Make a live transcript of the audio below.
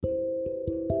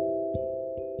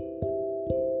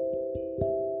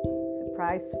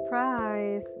Surprise,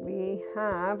 surprise, we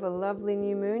have a lovely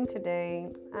new moon today,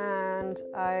 and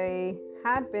I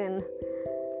had been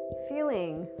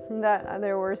feeling that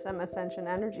there were some ascension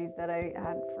energies that I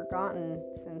had forgotten,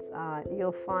 since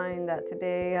you'll find that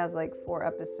today has like 4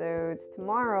 episodes.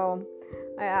 Tomorrow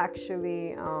I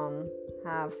actually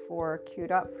have 4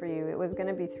 queued up for you. It was going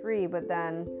to be 3, but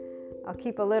then I'll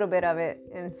keep a little bit of it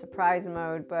in surprise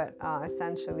mode, but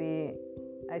essentially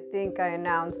I think I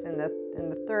announced in the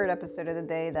 3rd episode of the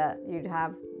day that you'd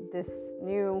have this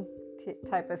new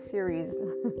type of series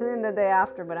in the day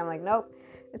after, but I'm like, nope,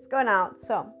 it's going out.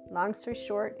 So long story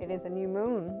short, it is a new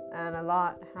moon, and a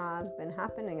lot has been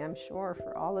happening, I'm sure,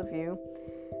 for all of you,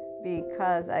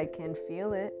 because I can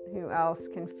feel it. Who else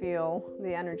can feel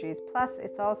the energies? Plus,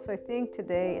 it's also, I think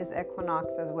today is equinox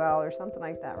as well, or something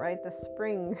like that, right? The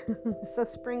spring. It's a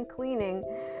spring cleaning,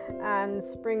 and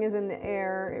spring is in the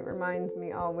air. It reminds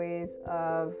me always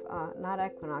of, not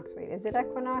equinox, wait, is it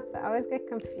equinox? I always get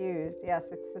confused.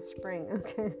 Yes, it's the spring.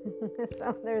 Okay.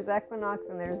 So there's equinox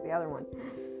and there's the other one.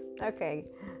 Okay,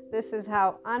 this is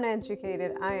how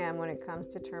uneducated I am when it comes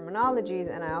to terminologies,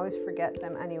 and I always forget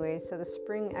them anyway. So the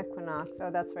spring equinox,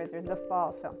 oh, that's right, there's the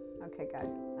fall. So, okay,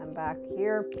 guys, I'm back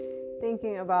here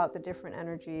thinking about the different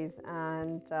energies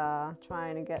and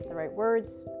trying to get the right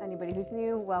words. Anybody who's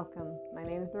new, welcome. My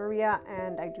name is Maria,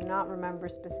 and I do not remember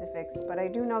specifics, but I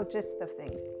do know gist of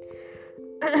things.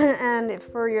 And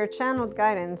for your channeled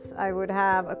guidance, I would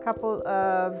have a couple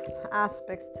of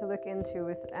aspects to look into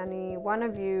with any one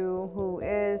of you who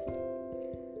is,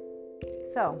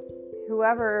 so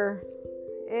whoever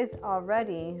is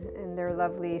already in their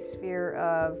lovely sphere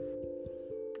of,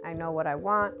 I know what I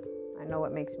want, I know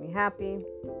what makes me happy,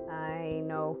 I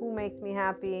know who makes me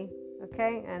happy,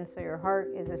 okay? And so your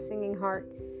heart is a singing heart.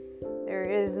 There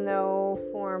is no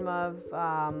form of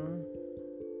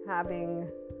having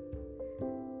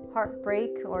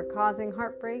heartbreak or causing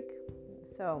heartbreak.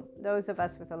 So those of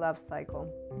us with a love cycle,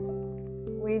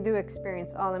 we do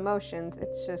experience all emotions.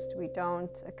 It's just we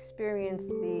don't experience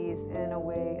these in a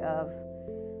way of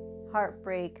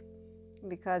heartbreak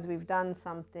because we've done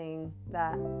something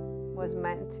that was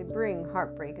meant to bring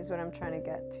heartbreak, is what I'm trying to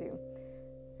get to.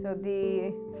 So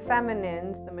the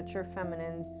feminines, the mature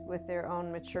feminines with their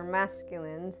own mature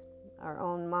masculines, our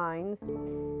own minds,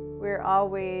 we're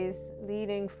always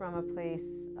leading from a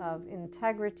place of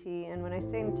integrity. And when I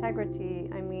say integrity,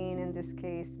 I mean in this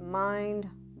case mind,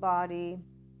 body,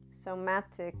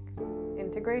 somatic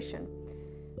integration,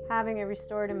 having a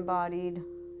restored embodied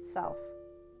self.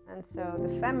 And so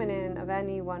the feminine of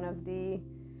any one of the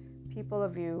people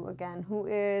of you, again, who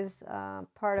is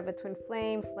part of a twin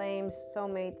flame, flames,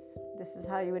 soulmates, this is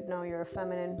how you would know you're a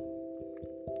feminine.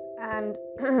 And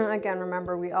again,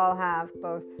 remember, we all have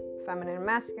both feminine and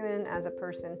masculine as a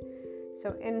person.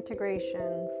 So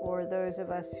integration, for those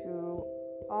of us who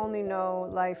only know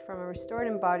life from a restored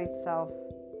embodied self,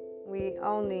 we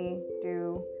only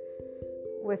do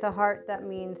with a heart that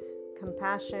means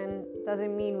compassion.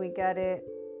 Doesn't mean we get it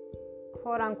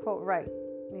quote unquote right,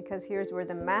 because here's where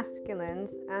the masculines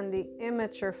and the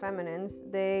immature feminines,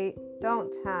 they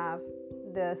don't have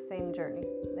the same journey.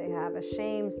 They have a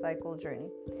shame cycle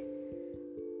journey.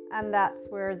 And that's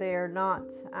where they're not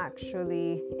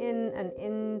actually in an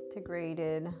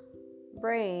integrated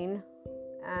brain,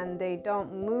 and they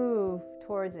don't move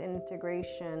towards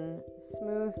integration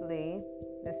smoothly.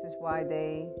 This is why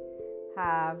they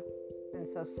have, and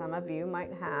so some of you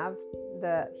might have,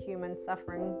 the human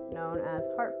suffering known as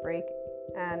heartbreak,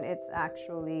 and it's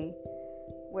actually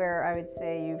where I would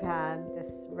say you've had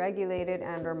dysregulated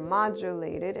and or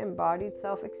modulated embodied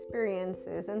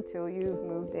self-experiences until you've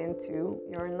moved into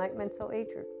your enlightenment soul age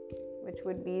group, which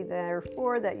would be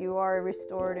therefore that you are a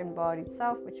restored embodied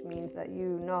self, which means that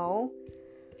you know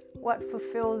what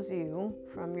fulfills you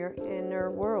from your inner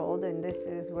world. And this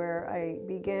is where I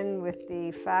begin with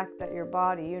the fact that your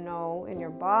body, you know, in your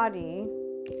body,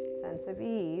 sense of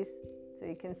ease, so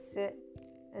you can sit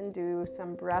and do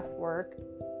some breath work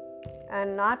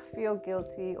and not feel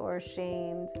guilty or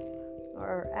ashamed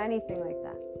or anything like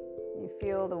that. You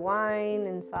feel the wine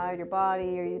inside your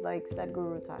body, or like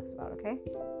Sadhguru talks about, okay?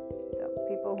 So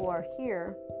people who are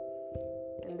here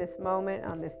in this moment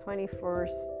on this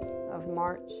 21st of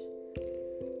March,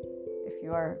 if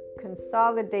you are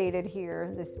consolidated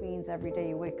here, this means every day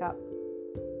you wake up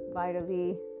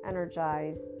vitally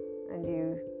energized and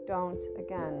you don't,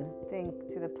 again, think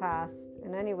to the past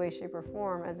in any way, shape, or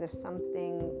form as if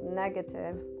something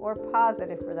negative or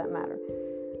positive for that matter.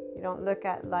 You don't look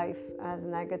at life as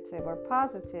negative or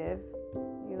positive.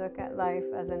 You look at life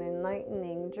as an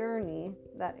enlightening journey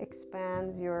that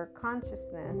expands your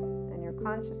consciousness, and your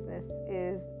consciousness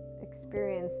is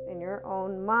experienced in your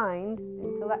own mind,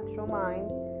 intellectual mind,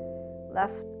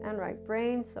 left and right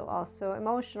brain, so also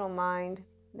emotional mind.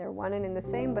 They're one and in the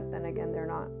same, but then again, they're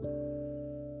not.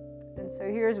 And so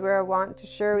here's where I want to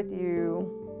share with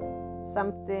you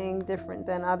something different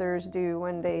than others do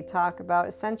when they talk about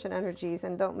ascension energies,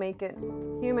 and don't make it,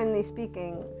 humanly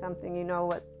speaking, something you know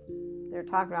what they're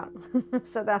talking about.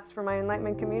 So that's for my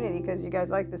enlightenment community, because you guys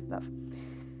like this stuff.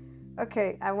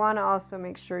 Okay, I want to also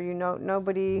make sure you know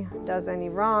nobody does any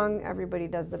wrong. Everybody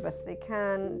does the best they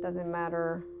can. Doesn't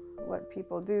matter what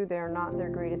people do. They are not their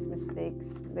greatest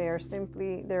mistakes. They are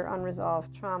simply their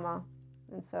unresolved trauma.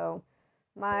 And so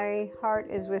my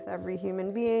heart is with every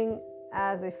human being.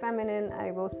 As a feminine,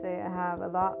 I will say I have a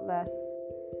lot less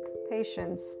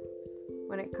patience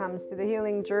when it comes to the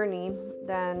healing journey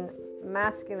than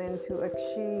masculines who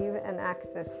achieve and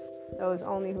access, those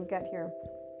only who get here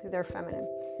to their feminine.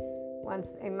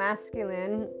 Once a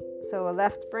masculine, so a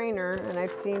left brainer, and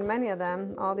I've seen many of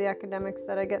them, all the academics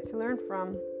that I get to learn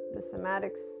from, the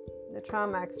somatics, the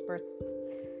trauma experts.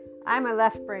 I'm a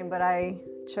left brain, but I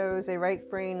chose a right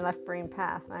brain, left brain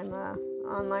path. I'm a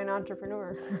online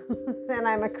entrepreneur and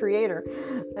I'm a creator.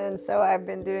 And so I've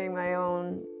been doing my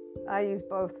own, I use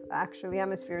both actually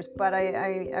hemispheres, but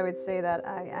I would say that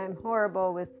I'm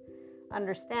horrible with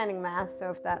understanding math. So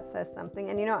if that says something,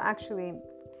 and actually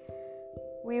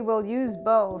we will use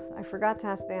both. I forgot to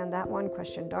ask Dan that one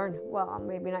question, darn. Well,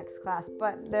 maybe next class.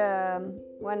 But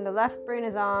when the left brain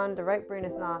is on, the right brain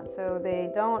is not. So they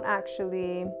don't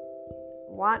actually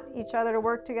want each other to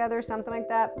work together, something like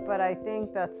that. But I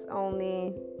think that's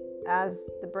only as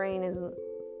the brain is,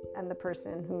 and the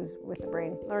person who's with the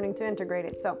brain learning to integrate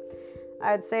it. So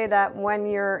I'd say that when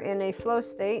you're in a flow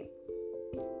state,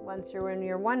 once you're in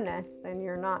your oneness, then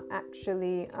you're not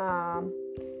actually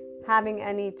having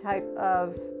any type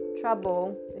of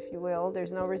trouble, if you will.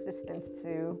 There's no resistance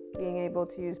to being able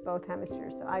to use both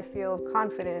hemispheres. So I feel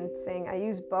confident saying I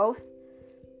use both.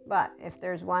 But if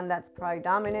there's one that's probably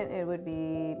dominant, it would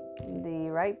be the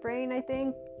right brain, I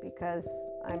think, because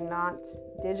I'm not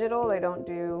digital. I don't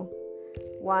do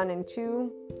 1 and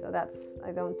 2. So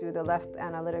I don't do the left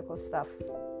analytical stuff.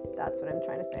 That's what I'm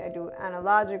trying to say. I do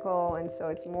analogical, and so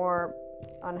it's more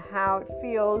on how it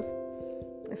feels.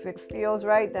 If it feels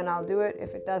right, then I'll do it.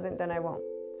 If it doesn't, then I won't.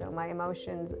 So my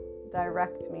emotions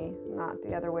direct me, not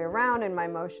the other way around. And my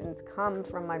emotions come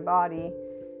from my body,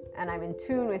 and I'm in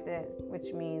tune with it,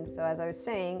 which means, so as I was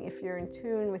saying, if you're in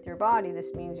tune with your body,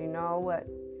 this means you know what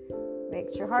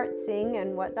makes your heart sing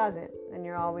and what doesn't. And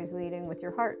you're always leading with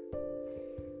your heart.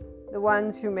 The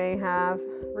ones who may have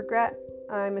regret,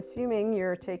 I'm assuming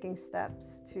you're taking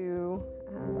steps to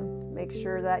make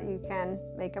sure that you can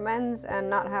make amends and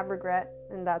not have regret,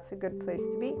 and that's a good place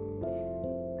to be.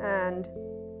 And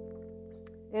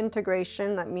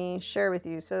integration, let me share with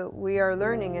you. So we are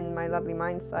learning in my lovely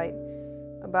mind site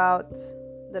about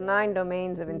the 9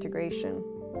 domains of integration.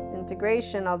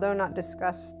 Integration, although not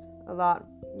discussed a lot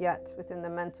yet within the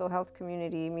mental health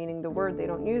community, meaning the word, they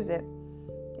don't use it.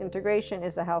 Integration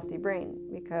is a healthy brain,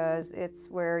 because it's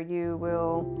where you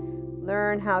will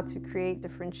learn how to create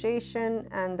differentiation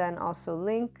and then also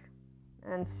link.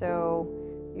 And so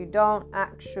you don't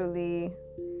actually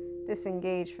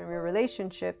disengage from your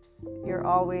relationships. You're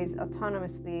always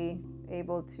autonomously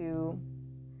able to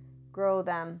grow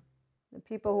them. The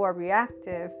people who are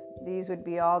reactive, these would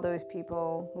be all those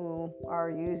people who are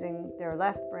using their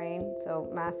left brain, so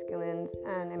masculines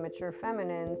and immature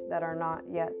feminines that are not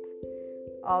yet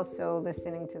also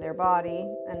listening to their body,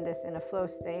 and this in a flow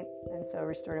state, and so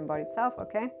restored embodied self.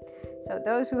 Okay, so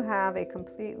those who have a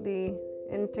completely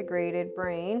integrated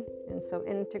brain, and so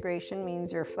integration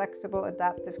means you're flexible,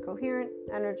 adaptive, coherent,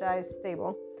 energized,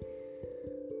 stable.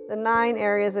 The 9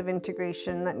 areas of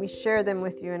integration, let me share them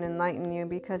with you and enlighten you,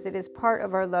 because it is part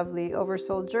of our lovely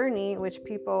oversoul journey, which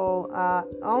people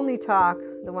only talk,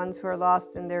 the ones who are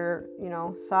lost in their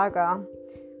saga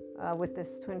with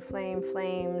this twin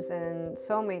flames and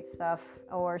soulmate stuff,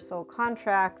 or soul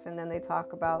contracts, and then they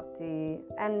talk about the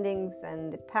endings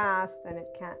and the past, and it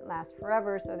can't last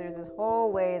forever. So there's this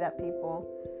whole way that people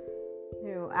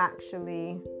who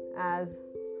actually, as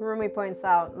Harumi points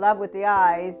out, love with the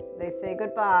eyes, they say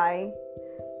goodbye.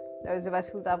 Those of us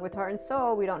who love with heart and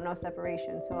soul, we don't know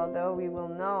separation. So although we will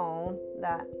know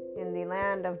that in the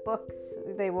land of books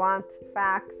they want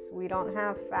facts, we don't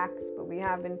have facts, but we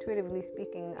have, intuitively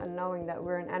speaking, a knowing that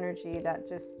we're an energy that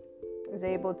just is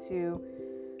able to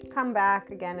come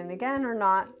back again and again or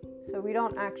not. So we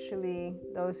don't actually,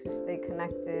 those who stay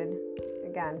connected,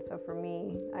 again. So for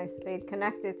me, I stayed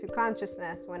connected to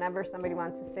consciousness whenever somebody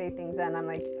wants to say things, and I'm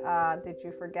like, did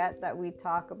you forget that we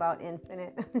talk about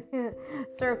infinite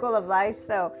circle of life?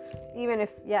 So even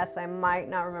if, yes, I might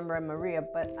not remember I'm Maria,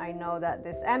 but I know that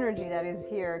this energy that is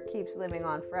here keeps living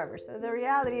on forever. So the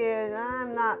reality is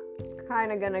I'm not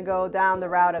kind of going to go down the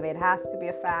route of it has to be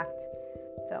a fact.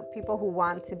 So people who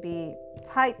want to be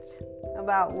tight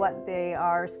about what they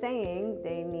are saying,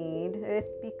 they need it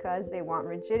because they want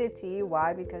rigidity.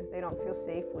 Why? Because they don't feel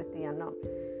safe with the unknown.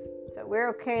 So we're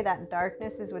okay that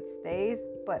darkness is what stays,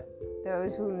 but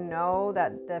those who know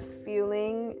that the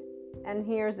feeling, and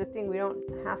here's the thing, we don't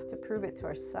have to prove it to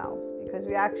ourselves because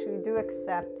we actually do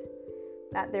accept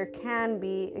that there can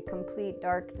be a complete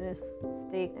darkness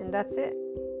state, and that's it.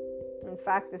 In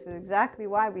fact, this is exactly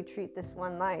why we treat this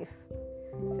one life.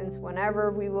 Since whenever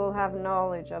we will have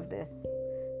knowledge of this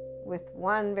with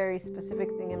one very specific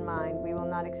thing in mind, we will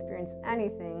not experience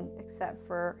anything except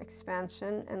for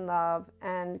expansion and love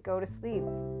and go to sleep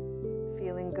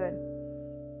feeling good.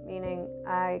 Meaning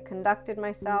I conducted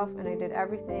myself and I did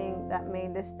everything that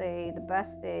made this day the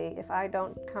best day. If I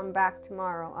don't come back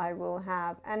tomorrow, I will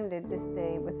have ended this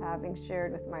day with having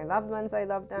shared with my loved ones I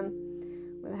love them,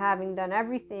 with having done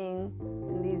everything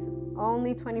in these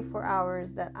only 24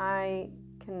 hours that I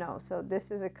can know. So this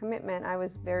is a commitment. I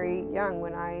was very young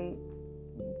when I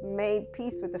made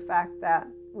peace with the fact that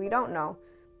we don't know.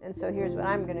 And so here's what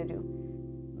I'm going to do.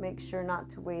 Make sure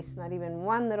not to waste not even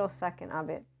one little second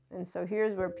of it. And so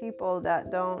here's where people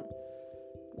that don't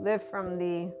live from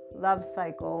the love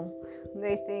cycle,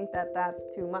 they think that that's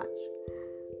too much.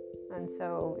 And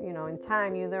so, in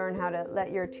time you learn how to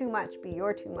let your too much be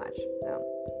your too much. So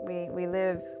we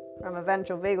live from a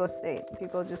ventral vagal state.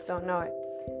 People just don't know it.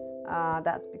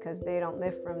 That's because they don't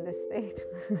live from this state.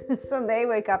 So they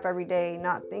wake up every day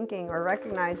not thinking or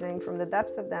recognizing from the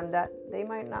depths of them that they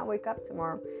might not wake up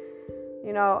tomorrow.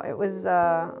 It was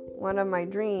one of my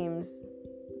dreams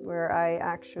where I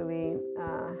actually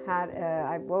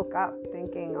I woke up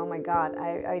thinking, oh my God,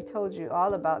 I told you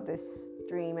all about this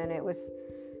dream. And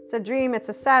it's a dream. It's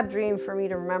a sad dream for me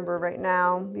to remember right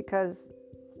now because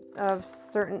of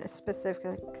certain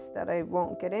specifics that I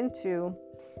won't get into.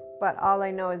 But all I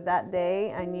know is that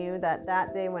day, I knew that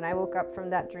day when I woke up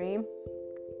from that dream,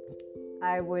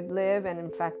 I would live. And in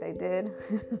fact, I did.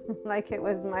 like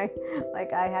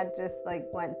I had just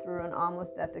went through an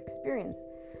almost death experience.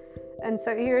 And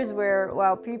so here's where,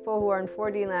 while people who are in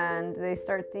 4D land, they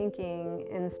start thinking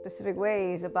in specific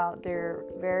ways about their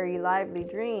very lively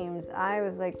dreams, I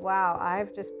was like, wow,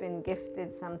 I've just been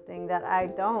gifted something that I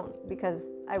don't, because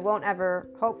I won't ever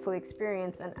hopefully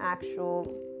experience an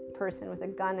actual person with a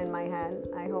gun in my head.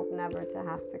 I hope never to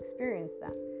have to experience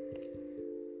that.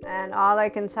 And all I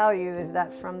can tell you is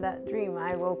that from that dream,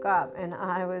 I woke up and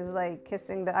I was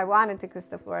kissing I wanted to kiss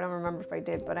the floor. I don't remember if I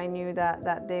did, but I knew that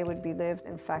that day would be lived.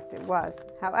 In fact, it was.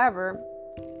 However,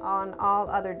 on all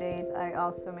other days, I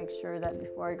also make sure that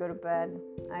before I go to bed,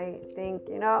 I think,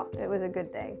 it was a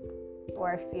good day, or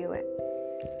I feel it.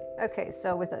 Okay,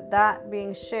 so with that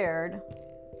being shared,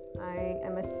 I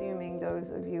am assuming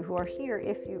those of you who are here,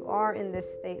 if you are in this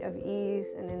state of ease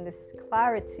and in this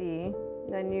clarity,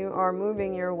 then you are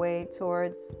moving your way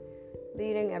towards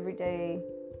leading every day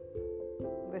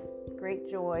with great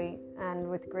joy and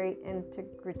with great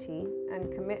integrity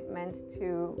and commitment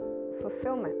to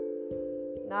fulfillment.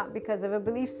 Not because of a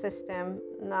belief system,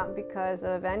 not because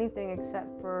of anything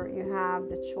except for you have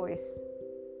the choice.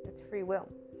 It's free will.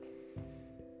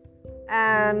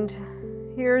 And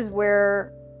here's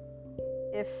where,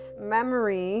 if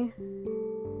memory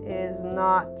is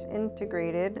not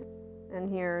integrated, and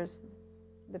here's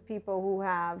the people who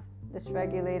have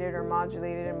dysregulated or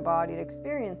modulated embodied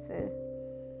experiences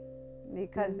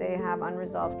because they have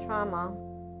unresolved trauma,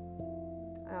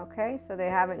 okay, so they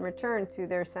haven't returned to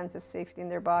their sense of safety in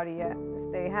their body yet.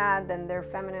 If they had, then their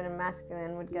feminine and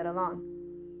masculine would get along.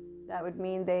 That would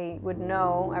mean they would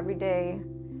know every day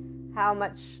how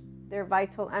much their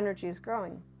vital energy is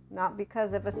growing. Not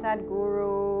because of a Sadhguru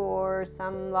or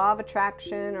some law of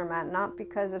attraction, or not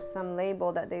because of some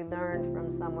label that they learned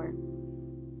from somewhere.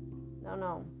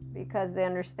 No, because they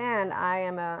understand I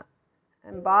am a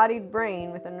embodied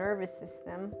brain with a nervous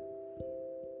system,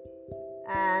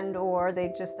 and or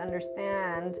they just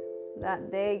understand that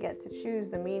they get to choose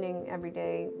the meaning every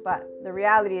day. But the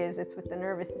reality is it's with the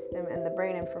nervous system and the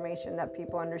brain information that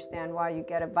people understand why you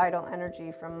get a vital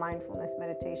energy from mindfulness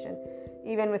meditation.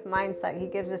 Even with Mindsight, he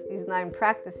gives us these 9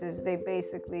 practices. They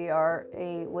basically are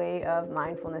a way of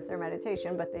mindfulness or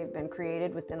meditation, but they've been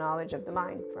created with the knowledge of the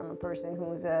mind from a person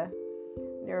who's a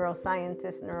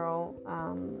neuroscientist,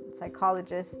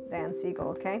 psychologist, Dan Siegel,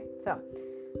 okay? So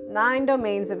 9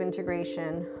 domains of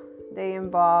integration. They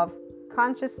involve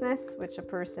consciousness, which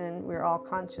we're all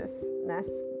consciousness.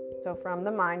 So from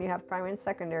the mind, you have primary and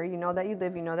secondary. You know that you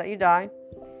live, you know that you die.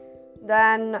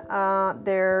 Then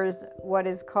there's what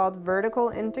is called vertical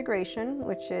integration,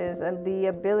 which is the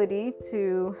ability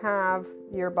to have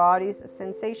your body's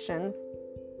sensations.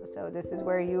 So this is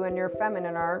where you and your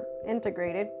feminine are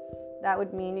integrated. That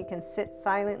would mean you can sit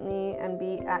silently and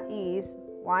be at ease,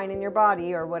 wine in your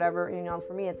body or whatever.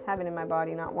 For me, it's heaven in my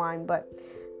body, not wine, but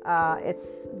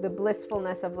it's the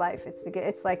blissfulness of life.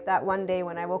 It's like that one day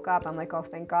when I woke up, I'm like, oh,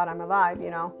 thank God I'm alive,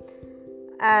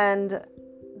 And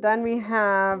then we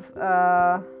have,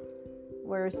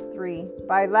 where's 3?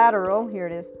 Bilateral, here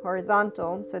it is,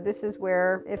 horizontal. So this is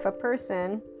where if a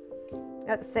person,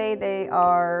 let's say they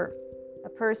are a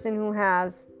person who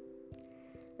has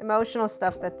emotional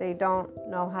stuff that they don't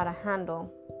know how to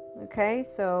handle, okay?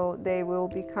 So they will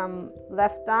become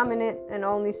left dominant and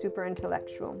only super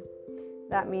intellectual.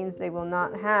 That means they will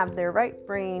not have their right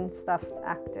brain stuff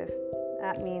active.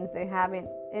 That means they haven't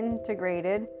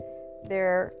integrated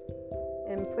their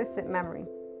implicit memory.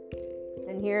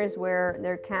 And here's where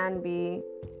there can be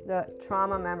the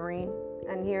trauma memory,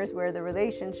 and here's where the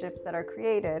relationships that are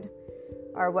created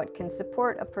are what can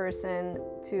support a person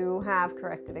to have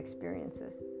corrective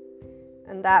experiences.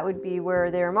 And that would be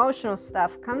where their emotional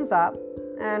stuff comes up,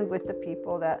 and with the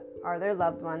people that are their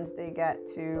loved ones, they get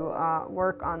to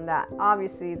work on that.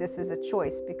 Obviously, this is a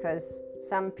choice, because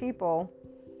some people,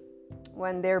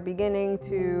 when they're beginning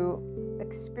to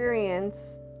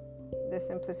experience this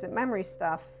implicit memory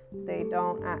stuff, they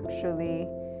don't actually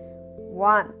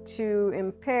want to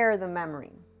impair the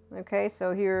memory. Okay,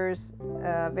 so here's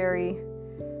a very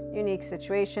unique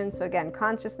situation. So again,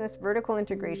 consciousness, vertical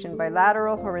integration,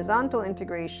 bilateral, horizontal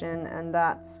integration, and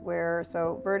that's where,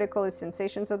 so vertical is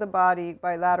sensations of the body,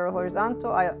 bilateral,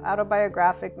 horizontal,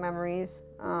 autobiographic memories,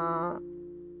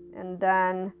 and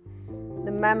then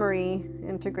the memory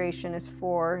integration is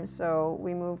 4. So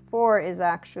we move 4 is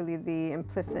actually the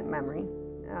implicit memory.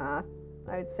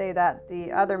 I would say that the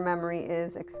other memory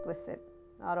is explicit,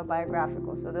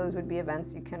 autobiographical. So those would be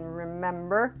events you can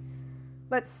remember.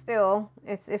 But still,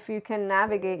 it's if you can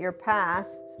navigate your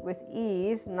past with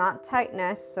ease, not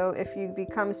tightness. So if you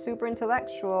become super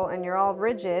intellectual and you're all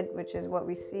rigid, which is what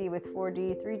we see with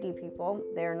 4D, 3D people,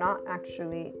 they're not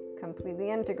actually completely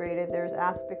integrated. There's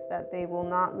aspects that they will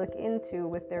not look into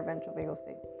with their ventral vagal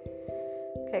state.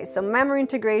 Okay, so memory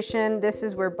integration, this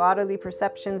is where bodily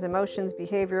perceptions, emotions,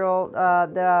 behavioral,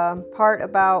 the part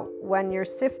about when you're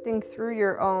sifting through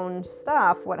your own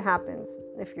stuff, what happens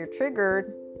if you're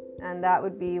triggered. And that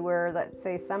would be where, let's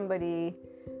say somebody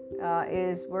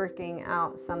is working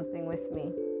out something with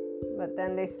me, but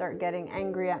then they start getting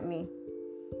angry at me.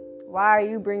 Why are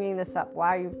you bringing this up?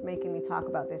 Why are you making me talk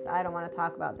about this? I don't want to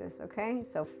talk about this, okay?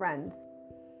 So friends,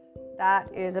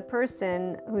 that is a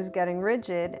person who's getting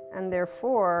rigid, and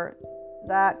therefore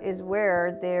that is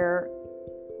where their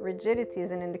rigidity is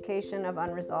an indication of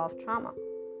unresolved trauma,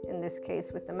 in this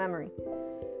case with the memory.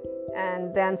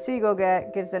 And Dan Siegel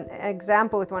gives an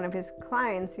example with one of his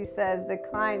clients. He says the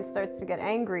client starts to get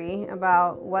angry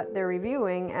about what they're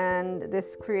reviewing, and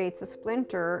this creates a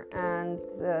splinter, and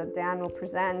Dan will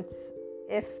present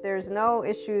if there's no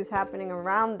issues happening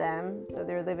around them, so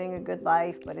they're living a good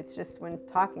life, but it's just when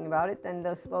talking about it, then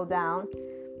they'll slow down.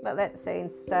 But let's say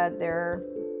instead they're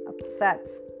upset,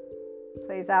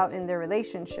 plays out in their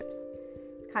relationships.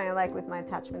 Kind of like with my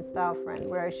attachment style friend,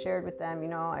 where I shared with them,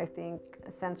 I think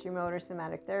a sensory motor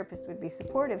somatic therapist would be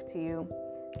supportive to you.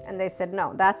 And they said,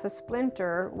 no, that's a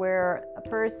splinter where a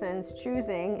person's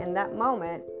choosing in that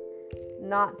moment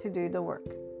not to do the work.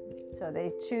 So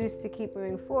they choose to keep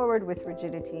moving forward with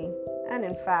rigidity. And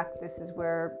in fact, this is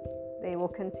where they will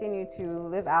continue to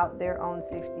live out their own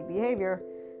safety behavior,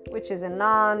 which is a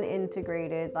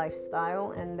non-integrated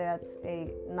lifestyle, and that's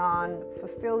a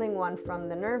non-fulfilling one from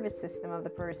the nervous system of the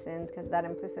person, because that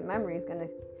implicit memory is going to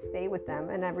stay with them,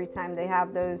 and every time they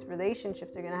have those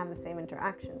relationships, they're going to have the same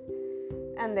interactions,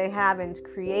 and they haven't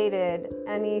created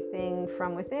anything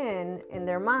from within in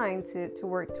their mind to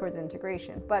work towards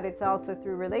integration. But it's also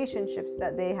through relationships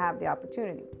that they have the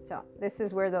opportunity. So this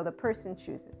is where, though, the person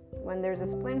chooses. When there's a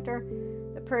splinter,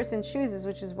 the person chooses,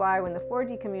 which is why when the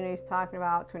 4D community is talking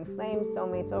about twin flames,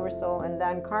 soulmates, oversoul, and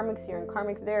then karmics here and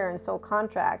karmics there, and soul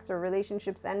contracts or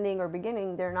relationships ending or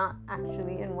beginning, they're not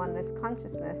actually in oneness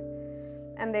consciousness,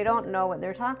 and they don't know what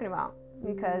they're talking about.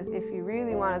 Because if you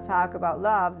really want to talk about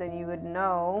love, then you would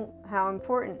know how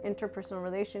important interpersonal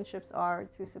relationships are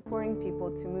to supporting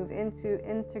people to move into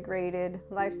integrated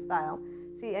lifestyle.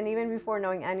 See, and even before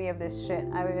knowing any of this shit,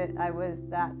 I was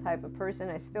that type of person.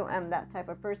 I still am that type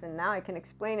of person. Now I can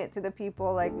explain it to the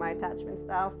people, like my attachment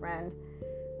style friend,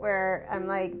 where I'm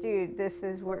like, dude, this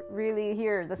is what really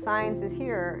here. The science is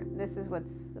here. This is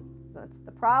what's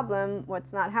the problem,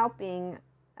 what's not helping.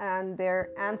 And their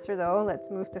answer, though, let's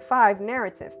move to 5,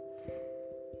 narrative.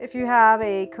 If you have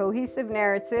a cohesive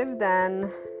narrative,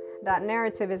 then that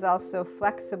narrative is also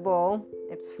flexible.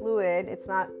 It's fluid. It's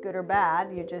not good or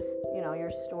bad. You just,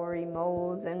 your story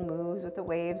molds and moves with the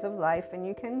waves of life, and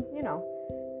you can,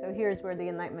 So here's where the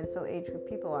Enlightenment Soul Age group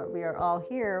people are. We are all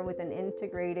here with an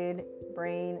integrated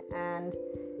brain and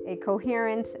a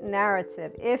coherent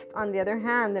narrative. If, on the other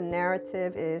hand, the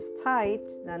narrative is tight,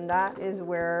 then that is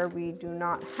where we do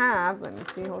not have, let me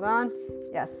see, hold on.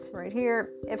 Yes, right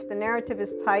here. If the narrative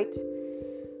is tight,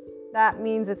 that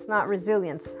means it's not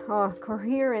resilience.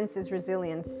 Coherence is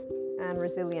resilience and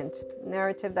resilient.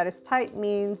 Narrative that is tight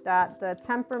means that the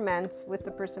temperament with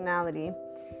the personality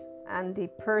and the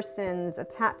person's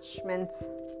attachment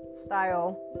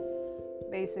style,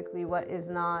 basically what is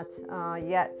not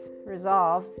yet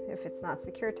resolved, if it's not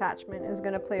secure attachment, is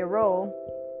going to play a role.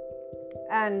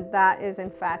 And that is,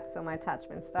 in fact, so my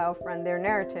attachment style friend, their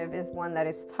narrative is one that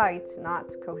is tight,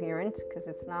 not coherent, because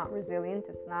it's not resilient,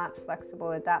 it's not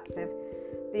flexible, adaptive.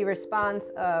 The response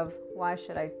of, why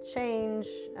should I change?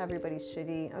 Everybody's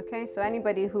shitty. Okay, so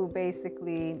anybody who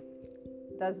basically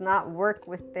does not work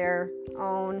with their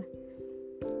own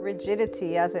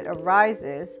rigidity as it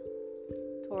arises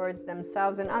towards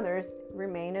themselves and others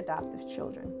remain adaptive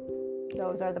children.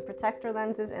 Those are the protector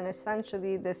lenses, and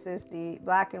essentially this is the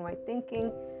black and white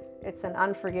thinking. It's an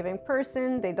unforgiving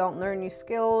person. They don't learn new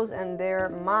skills, and their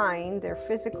mind, their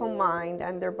physical mind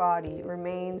and their body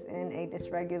remains in a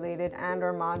dysregulated and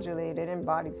or modulated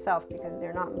embodied self, because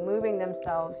they're not moving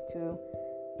themselves to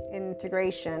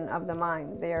integration of the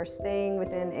mind. They are staying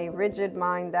within a rigid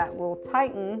mind that will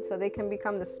tighten so they can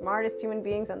become the smartest human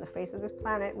beings on the face of this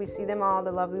planet. We see them all,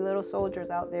 the lovely little soldiers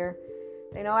out there.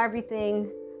 They know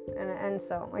everything. And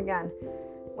so, again,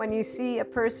 when you see a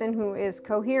person who is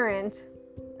coherent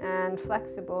and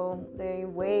flexible, they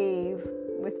wave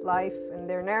with life, and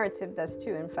their narrative does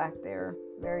too. In fact, they're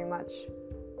very much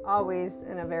always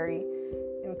in a very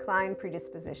inclined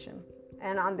predisposition.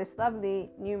 And on this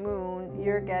lovely new moon,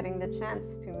 you're getting the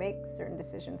chance to make certain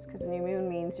decisions, because the new moon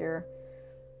means you're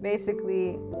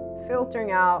basically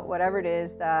filtering out whatever it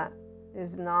is that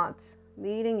is not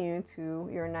leading you to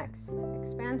your next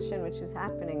expansion, which is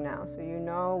happening now. So you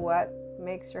know what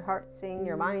makes your heart sing,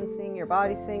 your mind sing, your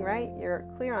body sing, right? You're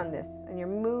clear on this, and you're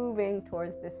moving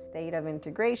towards this state of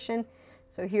integration.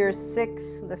 So here's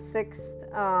the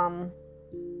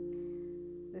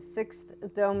sixth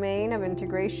domain of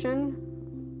integration.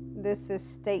 This is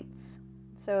states.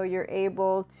 So you're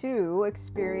able to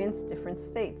experience different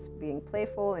states, being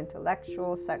playful,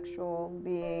 intellectual, sexual,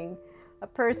 being a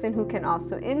person who can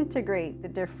also integrate the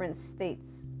different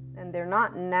states. And they're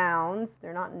not nouns,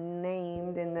 they're not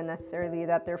named in the necessarily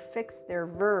that they're fixed, they're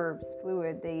verbs,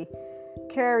 fluid. They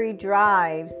carry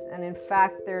drives, and in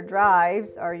fact their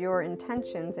drives are your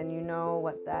intentions, and you know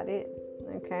what that is.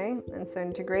 Okay, and so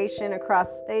integration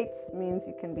across states means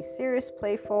you can be serious,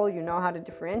 playful, you know how to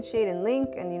differentiate and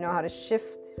link, and you know how to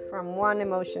shift from one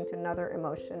emotion to another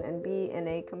emotion and be in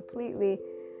a completely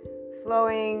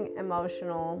flowing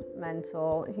emotional,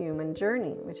 mental, human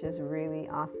journey, which is really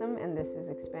awesome. And this is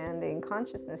expanding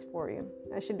consciousness for you.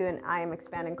 I should do an I am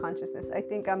expanding consciousness. I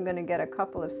think I'm going to get a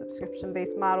couple of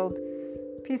subscription-based modeled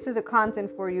pieces of content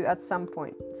for you at some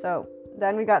point. So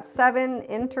then we got 7,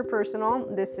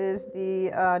 interpersonal. This is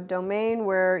the domain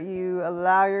where you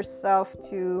allow yourself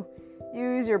to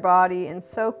use your body and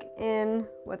soak in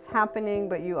what's happening,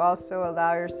 but you also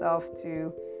allow yourself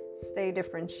to stay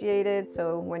differentiated.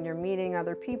 So when you're meeting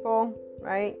other people,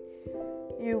 right,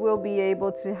 you will be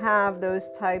able to have those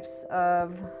types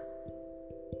of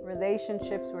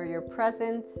relationships where you're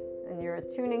present and you're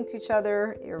attuning to each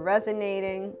other, you're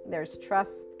resonating, there's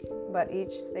trust, but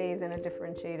each stays in a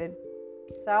differentiated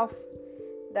self.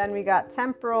 Then we got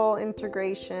temporal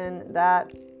integration.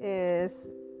 That is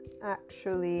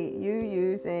actually you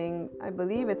using, I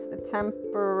believe it's the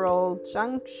temporal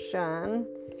junction,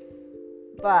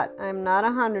 but I'm not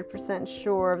 100%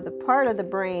 sure of the part of the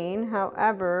brain.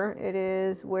 However, it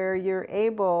is where you're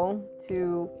able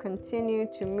to continue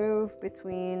to move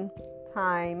between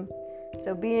time.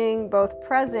 So being both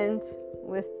present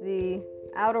with the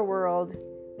outer world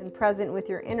and present with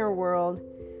your inner world,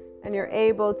 and you're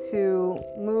able to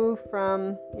move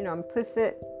from,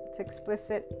 implicit to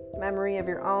explicit memory of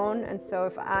your own. And so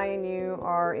if I and you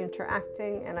are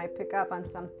interacting and I pick up on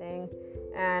something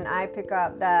and I pick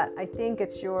up that I think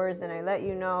it's yours, and I let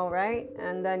you know, right?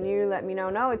 And then you let me know,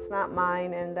 no, it's not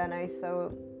mine, and then I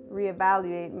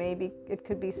reevaluate, maybe it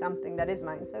could be something that is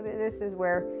mine. So this is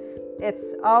where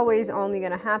it's always only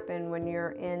going to happen when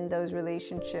you're in those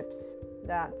relationships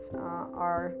that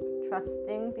are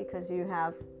trusting, because you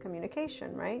have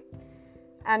communication, right?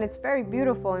 And it's very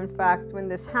beautiful. In fact, when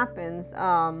this happens,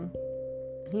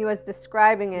 he was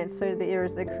describing it so that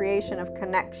there's the creation of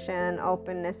connection,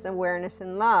 openness, awareness,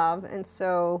 and love. And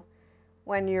so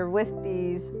when you're with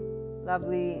these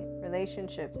lovely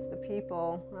relationships, the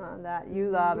people that you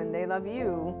love and they love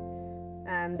you,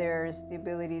 and there's the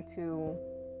ability to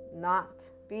not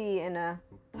be in a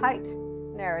tight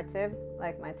narrative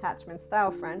like my attachment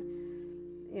style friend,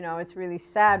 it's really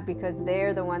sad because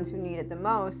they're the ones who need it the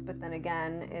most. But then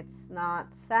again, it's not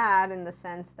sad in the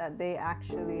sense that they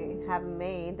actually have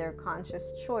made their conscious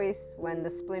choice. When the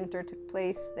splinter took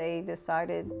place, they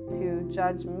decided to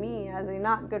judge me as a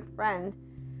not good friend,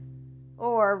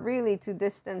 or really to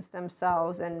distance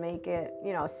themselves and make it,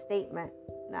 a statement.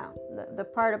 Now, the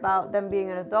part about them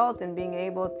being an adult and being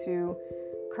able to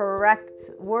correct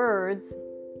words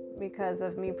because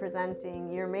of me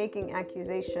presenting, you're making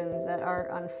accusations that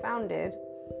are unfounded.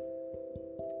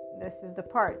 This is the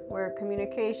part where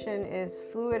communication is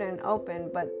fluid and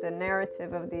open, but the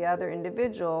narrative of the other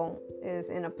individual is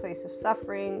in a place of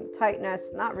suffering, tightness,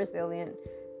 not resilient,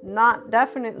 not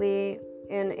definitely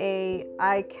in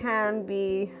I can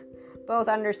be both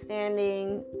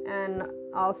understanding and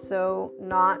also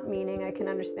not, meaning I can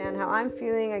understand how I'm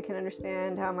feeling, I can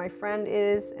understand how my friend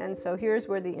is. And so here's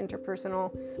where the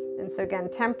interpersonal, and so again,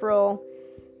 temporal,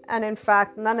 and in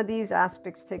fact, none of these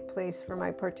aspects take place for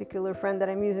my particular friend that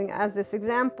I'm using as this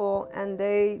example, and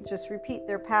they just repeat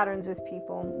their patterns with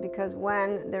people, because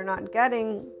when they're not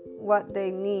getting what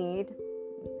they need,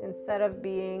 instead of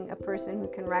being a person who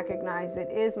can recognize it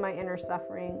is my inner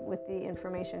suffering with the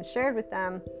information shared with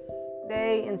them,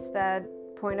 they instead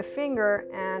point a finger,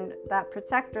 and that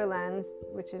protector lens,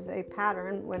 which is a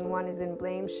pattern when one is in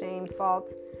blame, shame,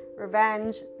 fault,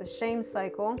 revenge, the shame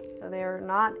cycle. So they're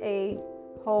not a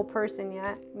whole person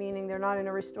yet, meaning they're not in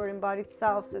a restored embodied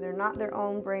self. So they're not their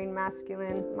own brain,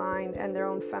 masculine mind, and their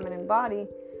own feminine body.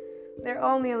 They're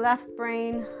only a left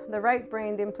brain, the right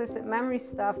brain, the implicit memory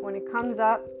stuff. When it comes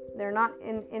up, they're not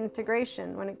in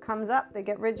integration. When it comes up, they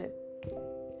get rigid.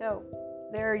 So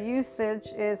their usage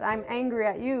is, I'm angry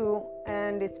at you,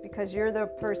 and it's because you're the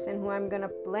person who I'm going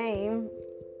to blame.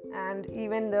 And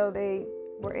even though they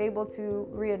were able to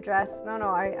readdress,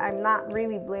 I'm not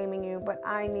really blaming you, but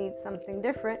I need something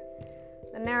different,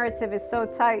 the narrative is so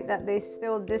tight that they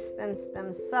still distance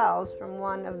themselves from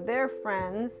one of their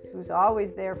friends who's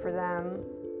always there for them,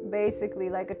 basically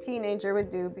like a teenager would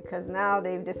do, because now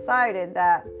they've decided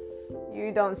that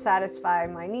you don't satisfy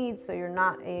my needs, so you're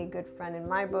not a good friend in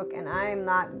my book, and I'm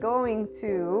not going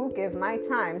to give my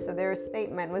time. So their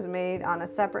statement was made on a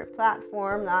separate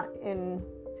platform, not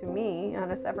to me,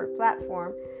 on a separate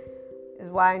platform, is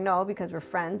why I know, because we're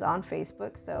friends on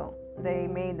Facebook. So they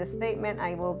made the statement,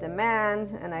 I will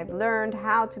demand, and I've learned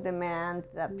how to demand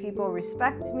that people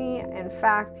respect me. In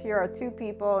fact, here are two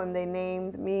people, and they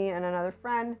named me and another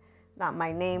friend, not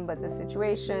my name, but the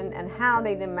situation, and how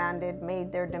they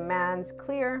made their demands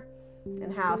clear,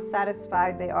 and how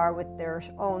satisfied they are with their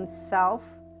own self.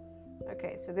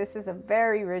 Okay, so this is a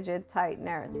very rigid, tight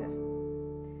narrative.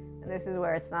 And this is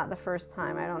where it's not the first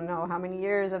time. I don't know how many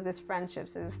years of this friendship,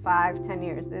 so 5-10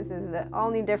 years. This is the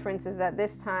only difference, is that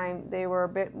this time they were a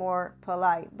bit more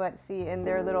polite. But see, in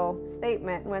their little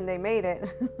statement when they made it,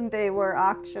 they were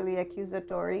actually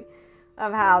accusatory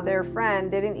of how their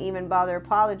friend didn't even bother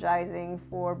apologizing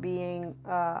for being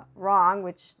wrong,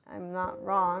 which I'm not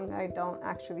wrong. I don't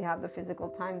actually have the physical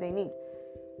time they need.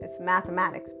 It's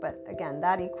mathematics, but again,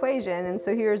 that equation. And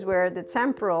so here's where the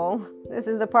temporal, this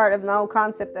is the part of no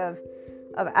concept of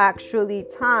actually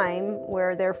time,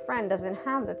 where their friend doesn't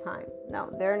have the time. No,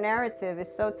 their narrative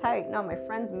is so tight. No, my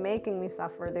friend's making me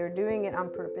suffer. They're doing it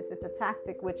on purpose. It's a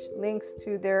tactic which links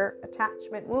to their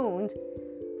attachment wound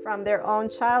from their own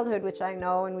childhood, which I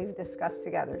know and we've discussed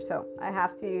together. So I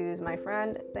have to use my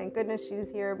friend. Thank goodness she's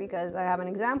here, because I have an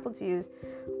example to use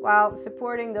while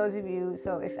supporting those of you.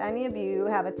 So if any of you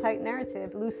have a tight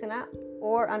narrative, loosen up,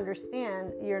 or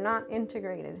understand you're not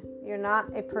integrated. You're not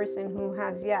a person who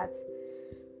has yet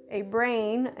a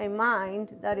brain, a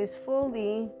mind that is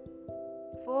fully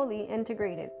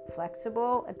integrated,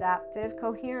 flexible, adaptive,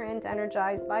 coherent,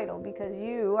 energized, vital, because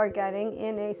you are getting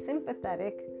in a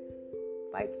sympathetic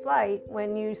fight-flight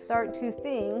when you start to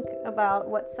think about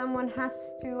what someone has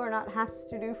to or not has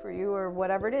to do for you, or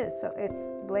whatever it is. So it's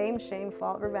blame, shame,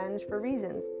 fault, revenge for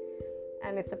reasons.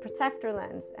 And it's a protector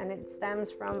lens, and it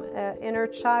stems from an inner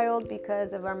child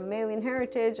because of our mammalian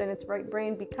heritage, and it's right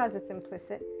brain because it's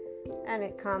implicit. And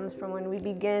it comes from when we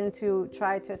begin to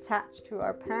try to attach to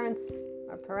our parents,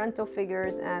 our parental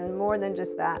figures, and more than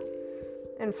just that.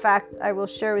 In fact, I will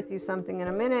share with you something in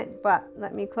a minute, but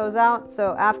let me close out.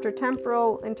 So after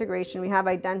temporal integration, we have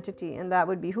identity, and that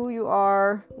would be who you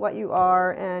are, what you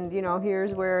are, and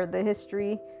here's where the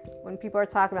history, when people are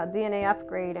talking about DNA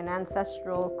upgrade and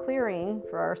ancestral clearing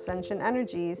for our ascension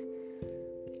energies,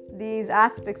 these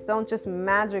aspects don't just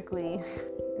magically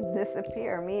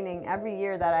disappear, meaning every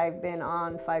year that I've been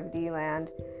on 5D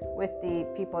land with the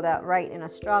people that write in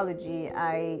astrology,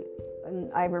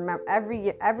 I remember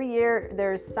every year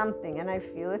there's something, and I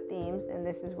feel the themes, and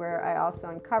this is where I also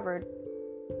uncovered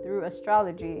through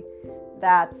astrology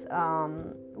that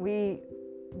we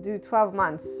do 12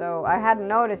 months. So I hadn't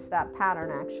noticed that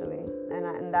pattern actually,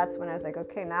 and that's when I was like,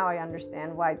 okay, now I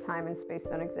understand why time and space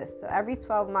don't exist. So every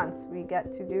 12 months we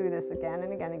get to do this again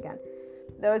and again and again.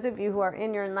 Those of you who are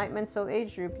in your Enlightenment Soul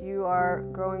Age group, you are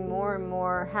growing more and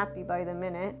more happy by the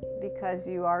minute because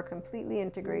you are completely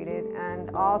integrated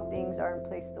and all things are in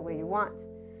place the way you want.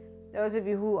 Those of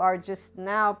you who are just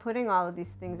now putting all of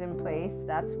these things in place,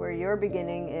 that's where your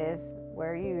beginning is,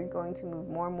 where you're going to move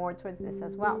more and more towards this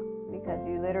as well, because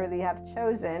you literally have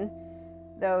chosen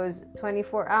those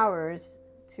 24 hours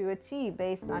to a T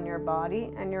based on your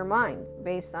body and your mind,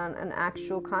 based on an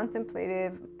actual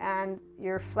contemplative, and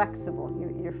you're flexible.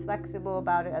 You're flexible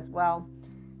about it as well.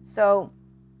 So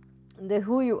the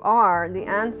who you are, the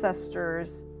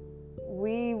ancestors,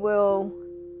 we will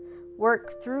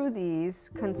work through these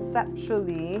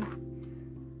conceptually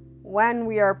when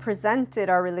we are presented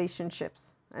our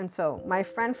relationships. And so my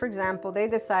friend, for example, they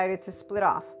decided to split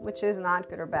off, which is not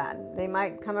good or bad. They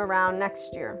might come around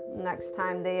next year. Next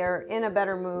time they are in a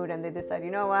better mood and they decide,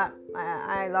 you know what,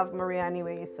 I love Maria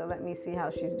anyway, so let me see how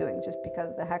she's doing, just because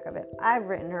of the heck of it. I've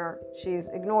written her, she's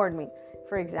ignored me,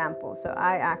 for example. So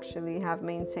I actually have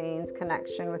maintained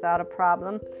connection without a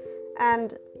problem.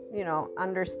 And,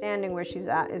 understanding where she's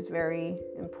at is very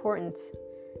important.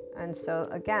 And so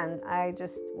again, I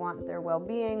just want their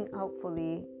well-being.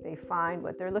 Hopefully they find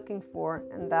what they're looking for,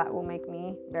 and that will make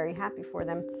me very happy for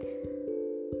them.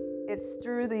 It's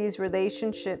through these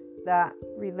relationships that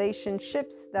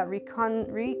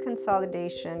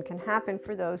reconsolidation can happen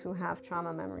for those who have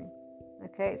trauma memory.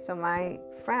 Okay, so my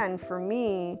friend, for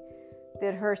me,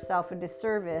 did herself a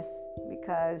disservice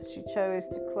because she chose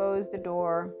to close the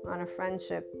door on a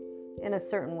friendship in a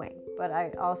certain way. But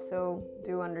I also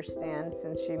do understand,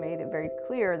 since she made it very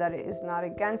clear that it is not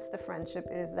against the friendship,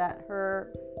 it is that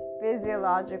her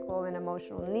physiological and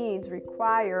emotional needs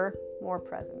require more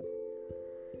presence.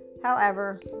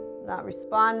 However, not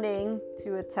responding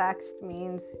to a text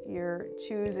means you're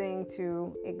choosing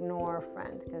to ignore a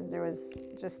friend, because there was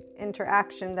just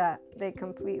interaction that they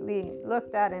completely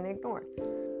looked at and ignored.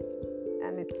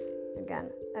 And it's,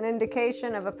 again, an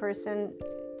indication of a person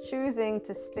choosing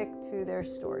to stick to their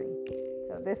story.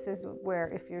 So this is where,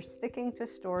 if you're sticking to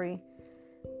story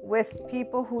with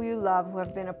people who you love, who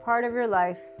have been a part of your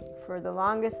life for the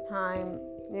longest time,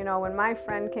 when my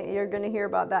friend came, you're going to hear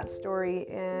about that story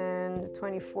in the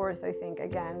 24th, I think,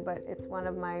 again, but it's one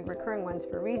of my recurring ones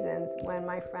for reasons. When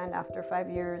my friend, after 5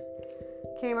 years,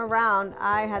 came around,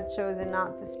 I had chosen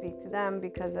not to speak to them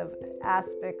because of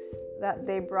aspects that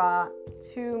they brought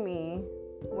to me,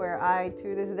 where I,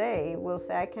 to this day, will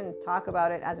say I can talk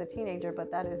about it as a teenager,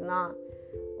 but that is not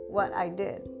what I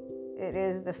did. It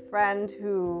is the friend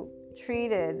who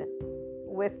treated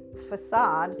with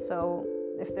facade. So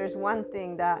if there's one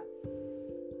thing that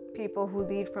people who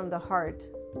lead from the heart,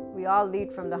 we all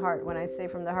lead from the heart. When I say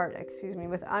from the heart,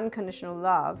 with unconditional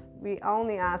love, we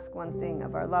only ask one thing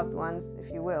of our loved ones, if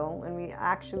you will, and we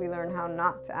actually learn how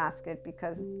not to ask it,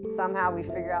 because somehow we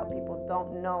figure out people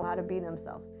don't know how to be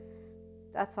themselves.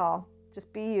 That's all.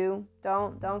 Just be you.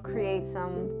 Don't create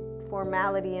some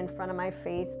formality in front of my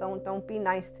face. Don't be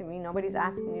nice to me. Nobody's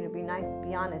asking you to be nice.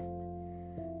 Be honest.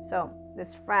 So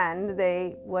this friend,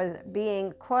 they was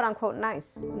being quote unquote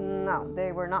nice. No,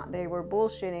 they were not. They were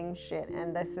bullshitting shit.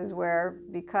 And this is where,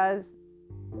 because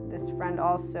this friend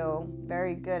also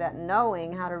very good at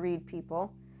knowing how to read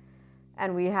people,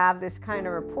 and we have this kind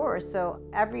of rapport. So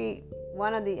every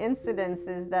one of the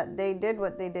incidences that they did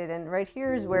what they did, and right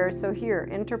here is where,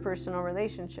 interpersonal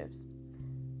relationships,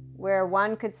 where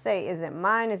one could say, is it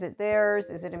mine? Is it theirs?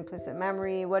 Is it implicit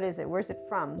memory? What is it? Where's it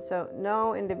from? So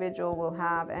no individual will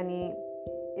have any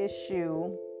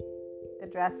issue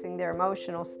addressing their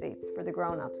emotional states for the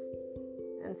grown-ups.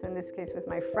 And so in this case with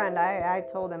my friend, I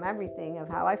told them everything of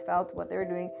how I felt, what they were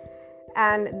doing.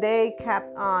 And they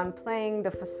kept on playing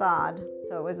the facade.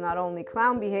 So it was not only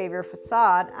clown behavior,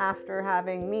 facade, after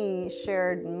having me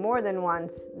shared more than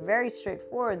once, very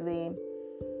straightforwardly,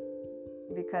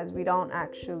 because we don't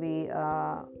actually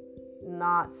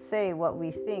not say what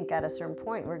we think at a certain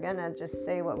point. We're gonna just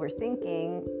say what we're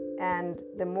thinking, and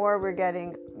the more we're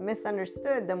getting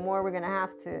misunderstood, the more we're gonna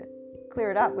have to clear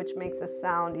it up, which makes us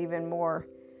sound even more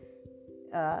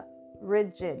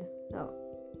rigid. No.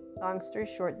 Long story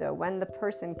short, though, when the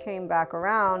person came back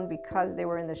around, because they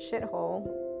were in the shithole,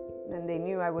 and they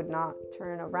knew I would not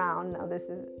turn around. Now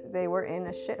they were in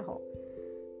a shithole.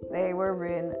 They were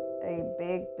in a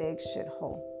big, big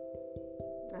shithole.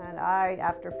 And I,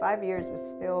 after 5 years, was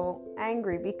still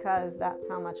angry because that's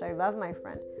how much I love my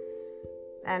friend.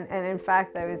 And in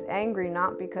fact, I was angry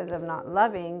not because of not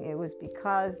loving. It was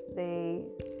because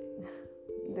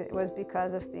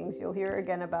of things. You'll hear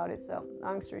again about it. So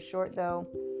long story short, though,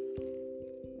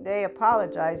 they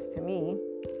apologized to me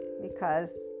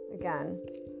because, again,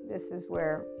 this is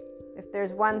where, if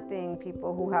there's one thing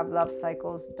people who have love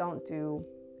cycles don't do,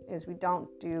 is we don't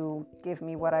do give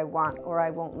me what I want or I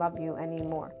won't love you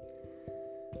anymore.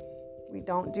 We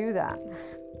don't do that.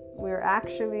 We're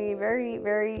actually very,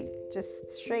 very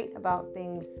just straight about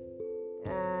things,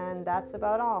 and that's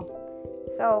about all.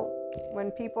 So when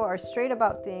people are straight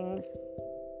about things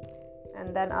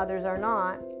and then others are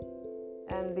not,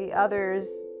 and the others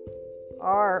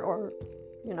are, or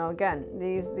again,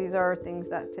 these are things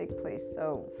that take place.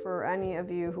 So for any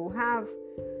of you who have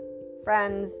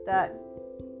friends that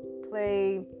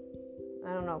play,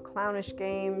 I don't know, clownish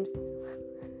games,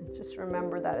 just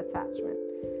remember that attachment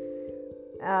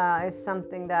is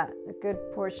something that a good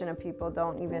portion of people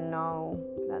don't even know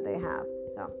that they have.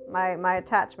 So my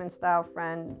attachment style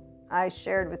friend, I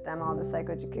shared with them all the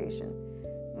psychoeducation.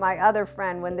 My other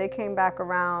friend, when they came back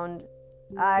around,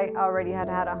 I already had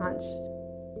a hunch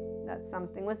that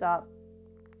something was up.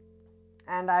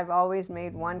 And I've always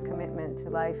made one commitment to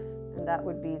life, and that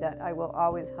would be that I will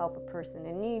always help a person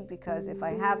in need, because if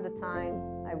I have the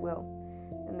time, I will.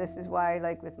 And this is why,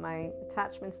 like with my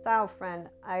attachment style friend,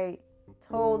 I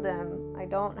told them I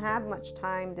don't have much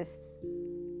time, this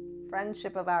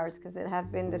friendship of ours, because it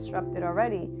had been disrupted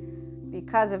already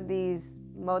because of these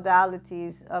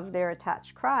modalities of their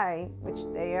attached cry, which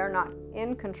they are not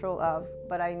in control of,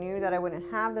 but I knew that I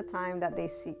wouldn't have the time that they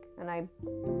seek. And I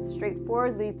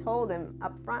straightforwardly told them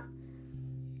up front.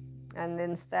 And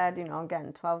instead,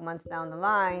 again, 12 months down the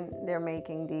line, they're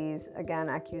making these, again,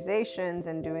 accusations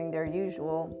and doing their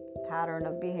usual pattern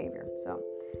of behavior. So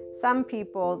some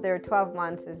people, their 12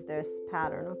 months is this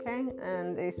pattern, okay?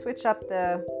 And they switch up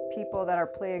the people that are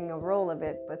playing a role of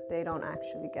it, but they don't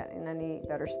actually get in any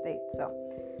better state. So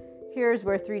here's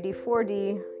where 3D,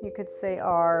 4D, you could say,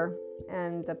 are,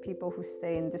 and the people who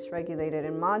stay in dysregulated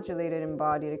and modulated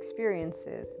embodied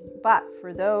experiences. But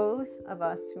for those of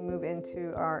us who move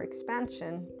into our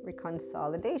expansion,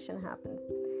 reconciliation happens.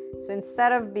 So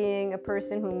instead of being a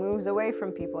person who moves away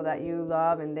from people that you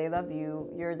love and they love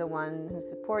you, you're the one who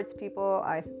supports people.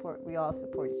 We all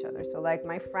support each other. So like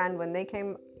my friend, when they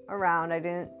came around, I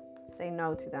didn't say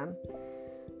no to them.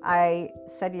 I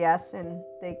said yes, and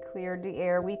they cleared the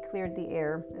air, we cleared the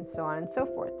air, and so on and so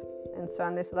forth. And so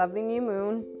on this lovely new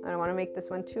moon, I don't want to make this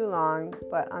one too long,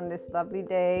 but on this lovely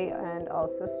day and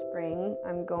also spring,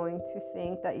 I'm going to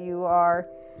think that you are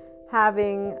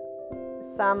having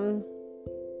some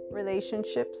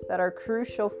relationships that are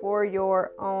crucial for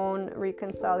your own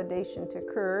reconciliation to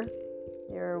occur.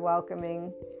 You're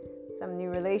welcoming some new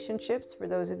relationships for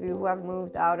those of you who have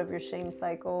moved out of your shame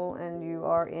cycle and you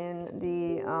are in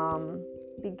the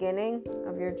beginning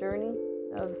of your journey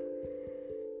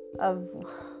of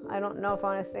I don't know if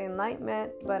I want to say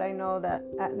enlightenment, but I know that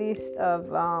at least of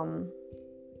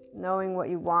knowing what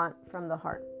you want from the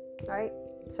heart, right?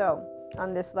 So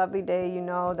on this lovely day, you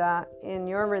know that in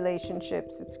your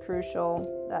relationships, it's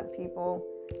crucial that people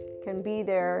can be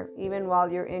there even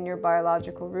while you're in your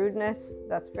biological rudeness.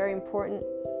 That's very important.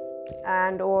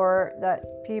 And or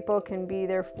that people can be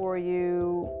there for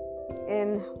you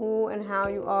in who and how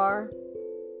you are,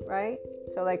 right?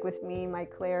 So like with me, my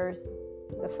clairs,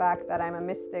 the fact that I'm a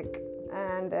mystic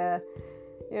and a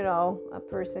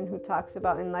person who talks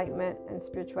about enlightenment and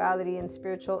spirituality and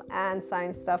spiritual and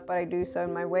science stuff, but I do so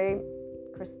in my way,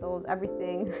 crystals,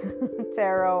 everything,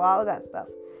 tarot, all of that stuff.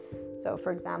 So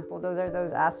for example, those are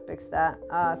those aspects that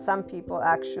some people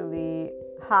actually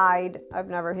hide. I've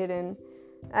never hidden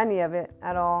any of it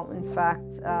at all. In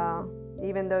fact,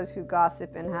 even those who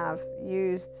gossip and have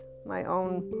used my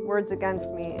own words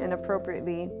against me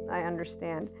inappropriately, I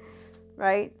understand,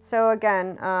 right? So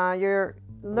again, you're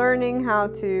learning how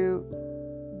to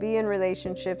be in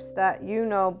relationships that you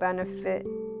know benefit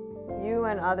you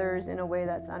and others in a way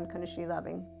that's unconditionally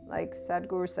loving. Like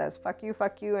Sadhguru says, fuck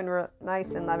you, and we're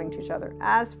nice and loving to each other.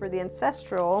 As for the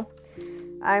ancestral,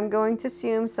 I'm going to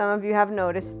assume some of you have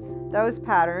noticed those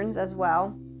patterns as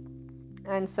well.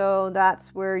 And so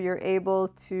that's where you're able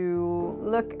to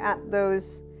look at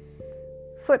those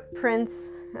footprints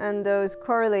and those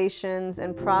correlations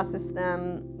and process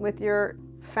them with your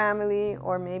family,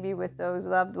 or maybe with those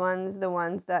loved ones, the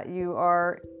ones that you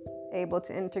are able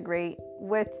to integrate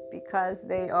with because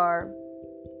they are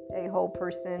a whole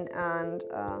person and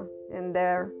in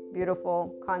their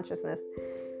beautiful consciousness.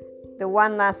 The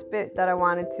one last bit that I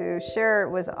wanted to share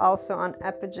was also on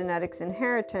epigenetics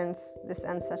inheritance, this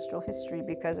ancestral history,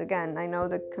 because again, I know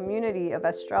the community of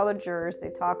astrologers, they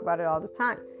talk about it all the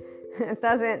time. It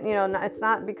doesn't, it's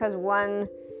not because one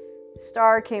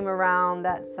star came around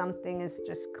that something is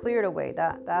just cleared away.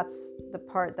 That's the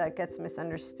part that gets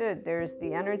misunderstood. There's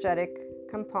the energetic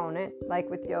component, like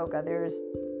with yoga. There's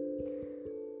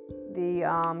the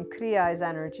kriya is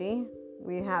energy.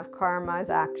 We have karma as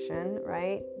action,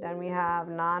 right? Then we have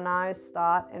jnana is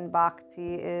thought, and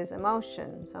bhakti is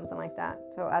emotion, something like that.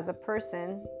 So as a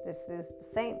person, this is the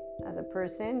same. As a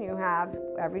person, you have,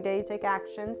 every day you take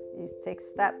actions, you take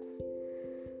steps.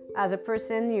 As a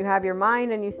person, you have your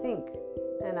mind and you think.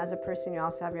 And as a person, you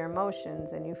also have your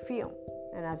emotions and you feel.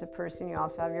 And as a person, you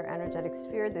also have your energetic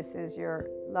sphere. This is your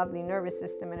lovely nervous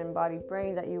system and embodied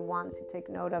brain that you want to take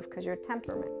note of because your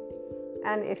temperament.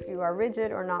 And if you are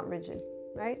rigid or not rigid,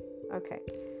 right? Okay.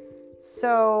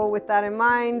 So with that in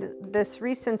mind, this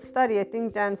recent study, I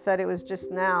think Dan said it was just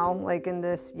now, like in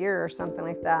this year or something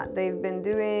like that, they've been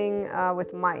doing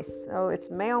with mice. So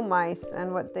it's male mice,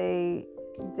 and what they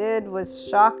did was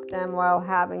shock them while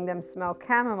having them smell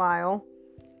chamomile,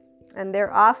 and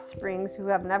their offsprings who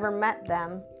have never met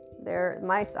them, their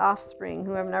mice offspring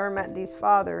who have never met these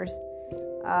fathers,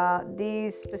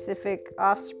 these specific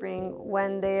offspring,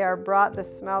 when they are brought the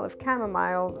smell of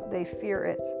chamomile, they fear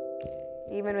it,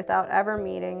 even without ever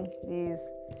meeting these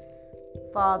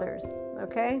fathers.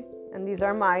 Okay? And these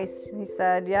are mice. He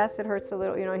said, yes, it hurts a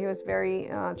little. He was very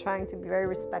trying to be very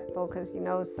respectful, because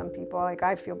some people, like,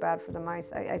 I feel bad for the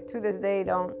mice. I to this day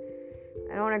don't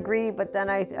agree, but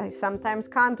then I sometimes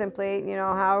contemplate,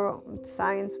 how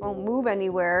science won't move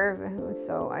anywhere.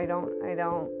 So I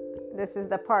don't. This is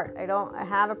the part. I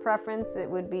have a preference. It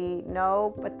would be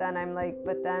no, but then I'm like,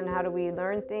 but then how do we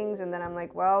learn things? And then I'm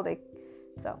like, well,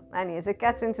 so anyways, it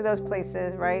gets into those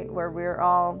places, right, where we're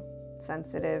all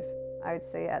sensitive. I would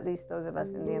say at least those of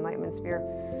us in the enlightenment sphere.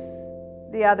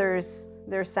 The others,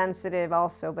 they're sensitive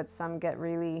also, but some get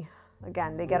really,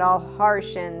 again, they get all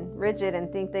harsh and rigid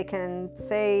and think they can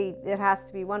say it has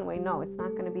to be one way. No, it's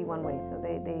not going to be one way. So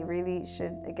they really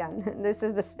should, again, this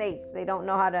is the states. They don't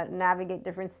know how to navigate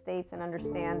different states and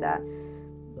understand that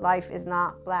life is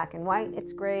not black and white.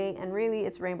 It's gray, and really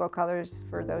it's rainbow colors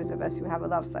for those of us who have a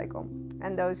love cycle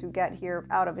and those who get here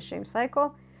out of a shame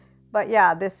cycle. But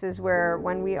yeah, this is where,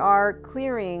 when we are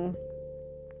clearing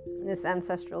this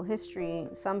ancestral history,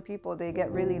 some people, they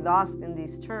get really lost in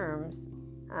these terms.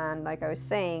 And like I was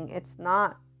saying, it's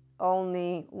not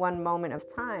only one moment of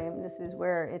time. This is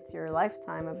where it's your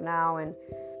lifetime of now.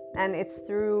 And it's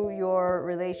through your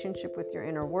relationship with your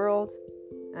inner world.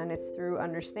 And it's through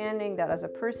understanding that as a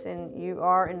person, you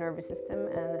are a nervous system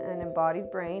and an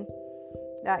embodied brain.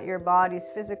 That your body's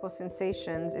physical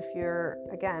sensations, if you're,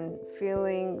 again,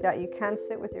 feeling that you can't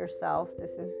sit with yourself,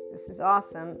 this is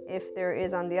awesome. If there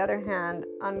is, on the other hand,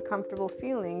 uncomfortable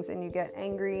feelings and you get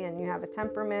angry and you have a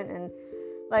temperament, and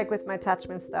like with my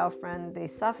attachment style friend, they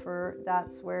suffer,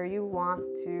 that's where you want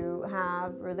to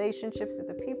have relationships with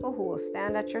the people who will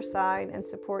stand at your side and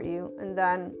support you. And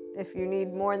then if you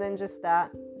need more than just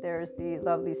that, there's the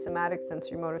lovely somatic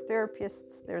sensory motor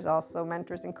therapists. There's also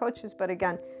mentors and coaches. But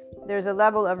again, there's a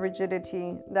level of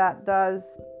rigidity that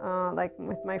does, like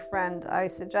with my friend, I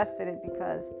suggested it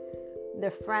because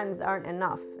the friends aren't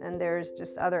enough. And there's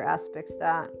just other aspects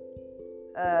that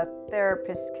a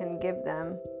therapist can give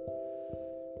them.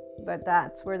 But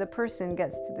that's where the person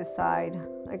gets to decide.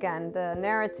 Again, the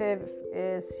narrative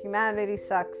is humanity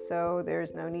sucks, so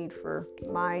there's no need for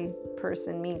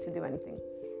me to do anything.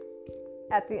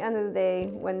 At the end of the day,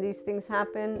 when these things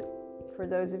happen, for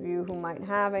those of you who might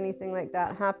have anything like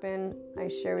that happen, I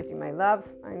share with you my love.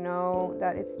 I know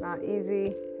that it's not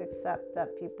easy to accept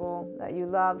that people that you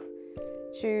love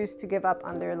choose to give up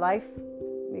on their life,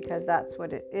 because that's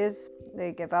what it is.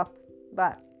 They give up.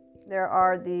 But there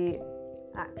are the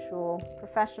actual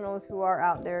professionals who are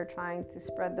out there trying to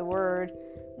spread the word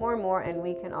more and more, and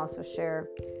we can also share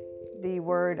the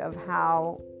word of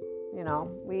how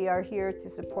We are here to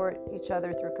support each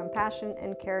other through compassion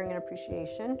and caring and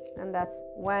appreciation. And that's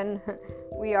when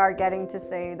we are getting to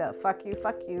say the fuck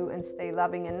you, and stay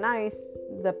loving and nice.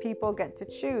 The people get to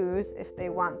choose if they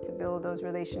want to build those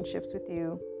relationships with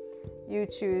you. You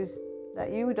choose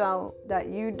that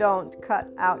you don't cut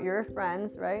out your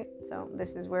friends, right? So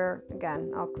this is where,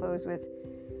 again, I'll close with,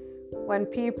 when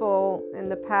people in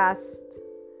the past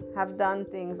have done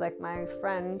things like my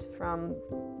friend from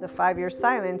the 5-year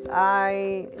silence,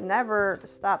 I never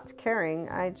stopped caring.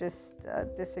 I just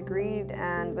disagreed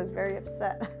and was very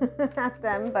upset at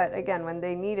them. But again, when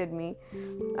they needed me,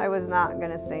 I was not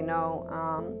going to say no.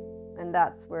 And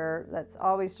let's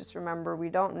always just remember, we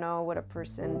don't know what a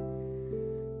person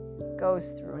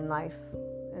goes through in life.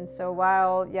 And so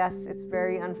while, yes, it's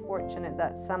very unfortunate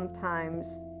that sometimes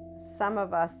some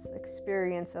of us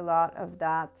experience a lot of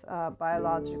that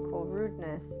biological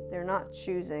rudeness, they're not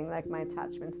choosing, like my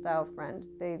attachment style friend.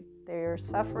 They're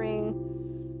suffering.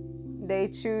 They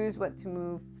choose what to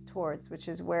move towards, which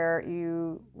is where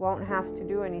you won't have to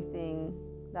do anything.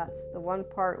 That's the one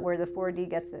part where the 4D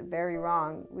gets it very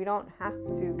wrong. We don't have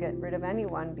to get rid of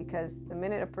anyone, because the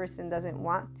minute a person doesn't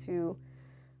want to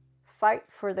fight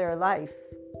for their life,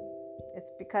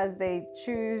 it's because they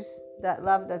choose that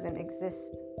love doesn't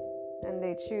exist. And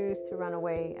they choose to run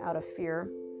away out of fear.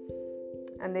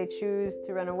 And they choose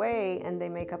to run away, and they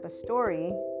make up a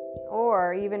story.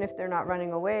 Or even if they're not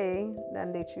running away,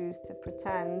 then they choose to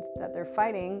pretend that they're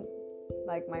fighting,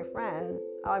 like my friend.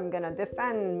 Oh, I'm going to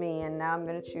defend me, and now I'm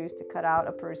going to choose to cut out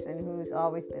a person who's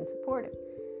always been supportive.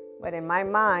 But in my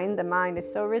mind, the mind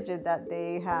is so rigid that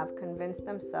they have convinced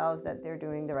themselves that they're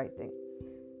doing the right thing.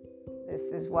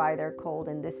 This is why they're cold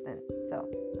and distant. So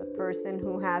the person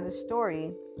who has a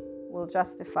story will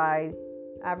justify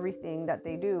everything that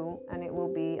they do, and it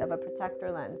will be of a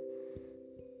protector lens.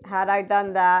 Had I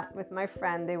done that with my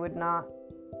friend, they would not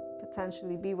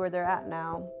potentially be where they're at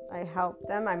now. I helped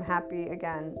them. I'm happy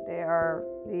again. They are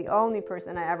the only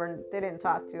person I ever didn't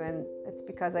talk to, and it's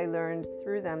because I learned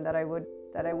through them that I would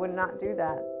not do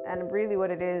that. And really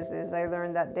what it is I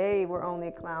learned that they were only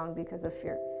a clown because of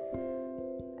fear.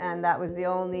 And that was the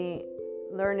only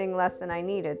learning lesson I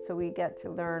needed. So we get to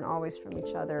learn always from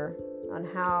each other on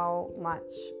how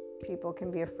much people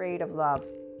can be afraid of love.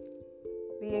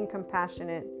 Being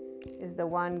compassionate is the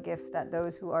one gift that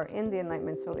those who are in the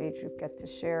Enlightenment Soul Age group get to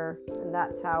share. And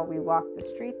that's how we walk the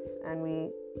streets, and we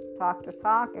talk the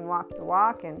talk and walk the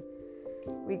walk, and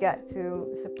we get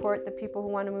to support the people who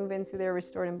want to move into their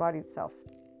restored embodied self.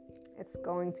 It's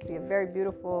going to be a very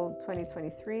beautiful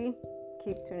 2023.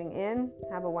 Keep tuning in.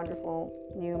 Have a wonderful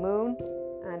new moon,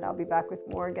 and I'll be back with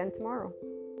more again tomorrow.